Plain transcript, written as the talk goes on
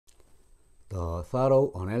The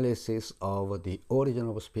thorough analysis of the origin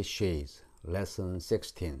of species, Lesson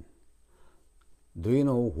 16. Do you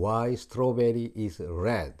know why strawberry is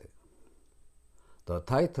red? The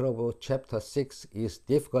title of Chapter 6 is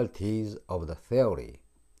Difficulties of the Theory.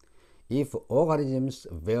 If organisms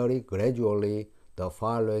vary gradually, the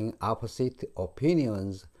following opposite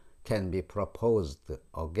opinions can be proposed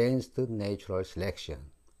against natural selection.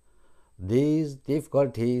 These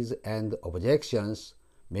difficulties and objections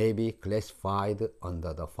may be classified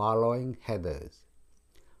under the following headers.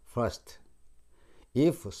 First,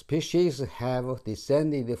 if species have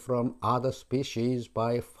descended from other species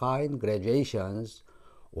by fine gradations,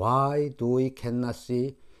 why do we cannot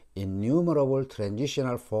see innumerable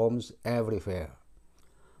transitional forms everywhere?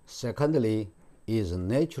 Secondly, is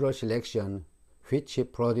natural selection, which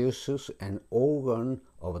produces an organ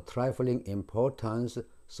of trifling importance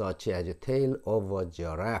such as the tail of a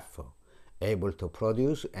giraffe, able to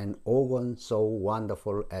produce an organ so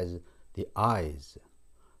wonderful as the eyes?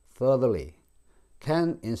 Thirdly,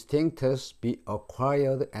 can instincts be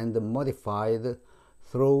acquired and modified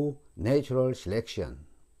through natural selection?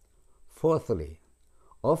 Fourthly,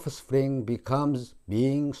 offspring becomes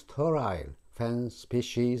being sterile when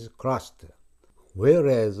species crossed,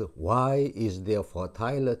 whereas why is their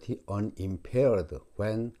fertility unimpaired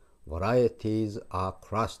when varieties are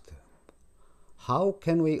crossed? How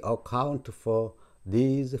can we account for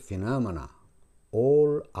these phenomena?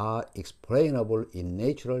 All are explainable in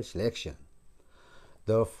natural selection.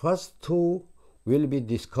 The first two will be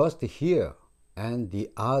discussed here, and the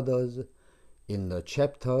others in the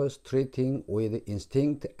chapters treating with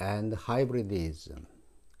instinct and hybridism.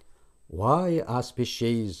 Why are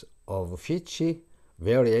species of which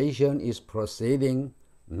variation is proceeding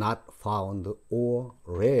not found or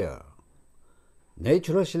rare?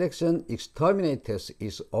 Natural selection exterminates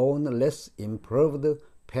its own less improved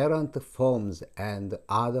parent forms and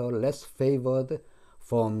other less favored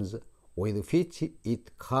forms with which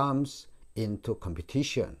it comes into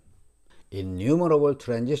competition. Innumerable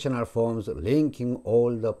transitional forms linking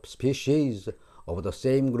all the species of the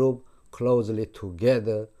same group closely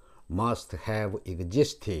together must have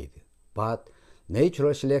existed, but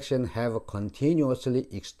natural selection have continuously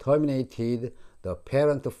exterminated the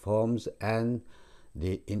parent forms and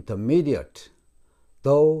the intermediate.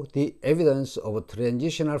 Though the evidence of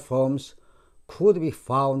transitional forms could be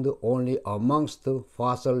found only amongst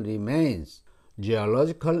fossil remains,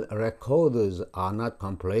 geological records are not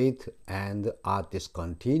complete and are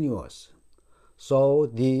discontinuous. So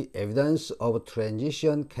the evidence of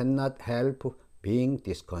transition cannot help being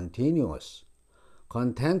discontinuous.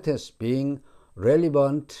 Contents being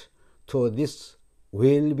relevant to this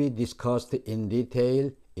will be discussed in detail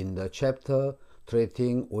in the chapter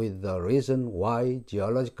treating with the reason why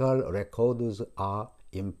geological records are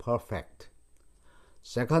imperfect.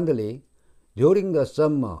 Secondly, during the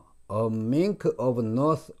summer, a mink of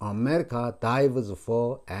North America dives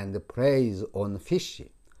for and preys on fish,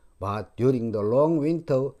 but during the long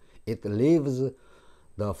winter it leaves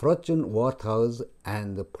the frozen waters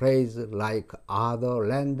and preys like other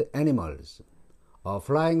land animals. A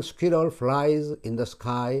flying squirrel flies in the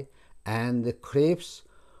sky and creeps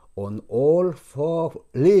on all four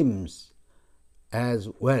limbs as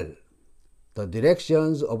well. The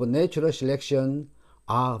directions of natural selection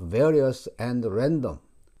are various and random,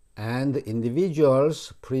 and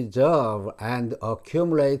individuals preserve and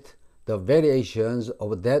accumulate the variations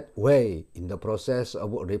of that way in the process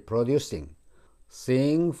of reproducing.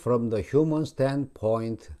 Seen from the human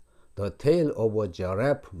standpoint, the tail of a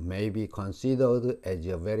giraffe may be considered as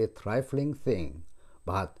a very trifling thing,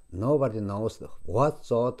 but nobody knows what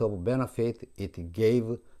sort of benefit it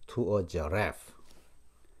gave to a giraffe.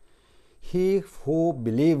 He who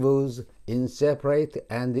believes in separate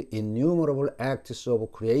and innumerable acts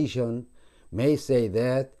of creation may say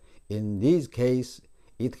that in this case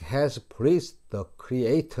it has pleased the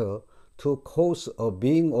Creator to cause a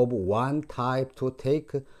being of one type to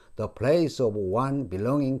take the place of one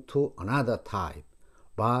belonging to another type.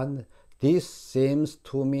 But this seems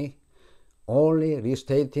to me only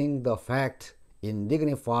restating the fact in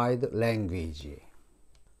dignified language.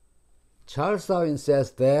 Charles Darwin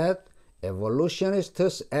says that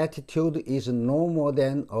evolutionists' attitude is no more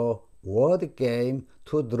than a word game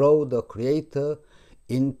to draw the Creator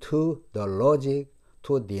into the logic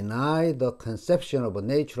to deny the conception of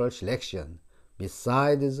natural selection,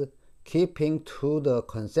 besides keeping to the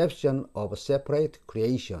conception of separate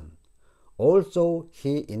creation. Also,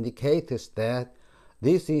 he indicates that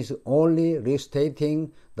this is only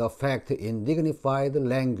restating the fact in dignified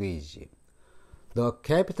language. The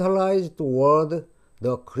capitalized word,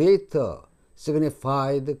 the Creator,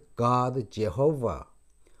 signified God Jehovah.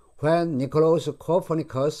 When Nicolaus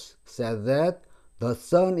Copernicus said that the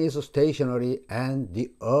sun is stationary and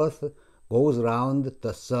the earth goes round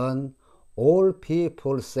the sun, all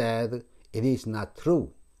people said it is not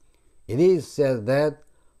true. It is said that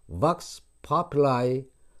vox populi,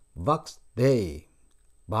 vox Dei,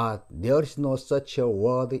 but there is no such a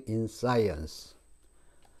word in science.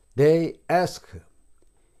 They ask,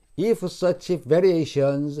 if such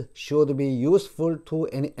variations should be useful to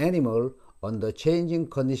an animal under changing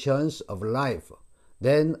conditions of life,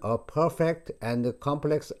 then a perfect and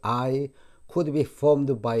complex eye could be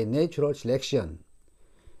formed by natural selection.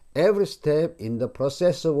 Every step in the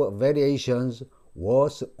process of variations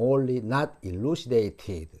was only not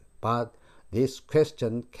elucidated, but this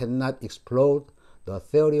question cannot explode the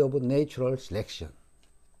theory of natural selection.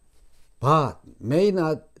 But may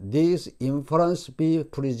not this inference be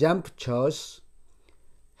presumptuous?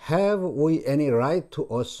 Have we any right to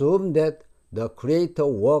assume that the Creator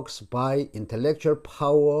works by intellectual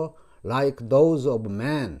power like those of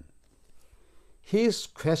man? His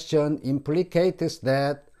question implicates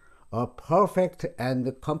that a perfect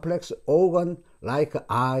and complex organ like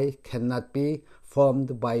eye cannot be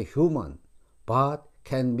formed by human, but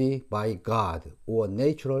can be by God or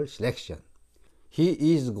natural selection.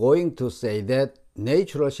 He is going to say that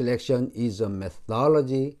natural selection is a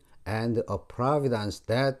methodology and a providence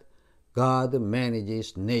that God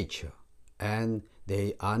manages nature, and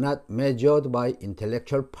they are not measured by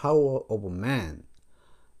intellectual power of man.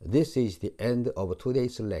 This is the end of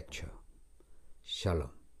today's lecture.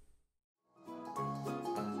 Shalom.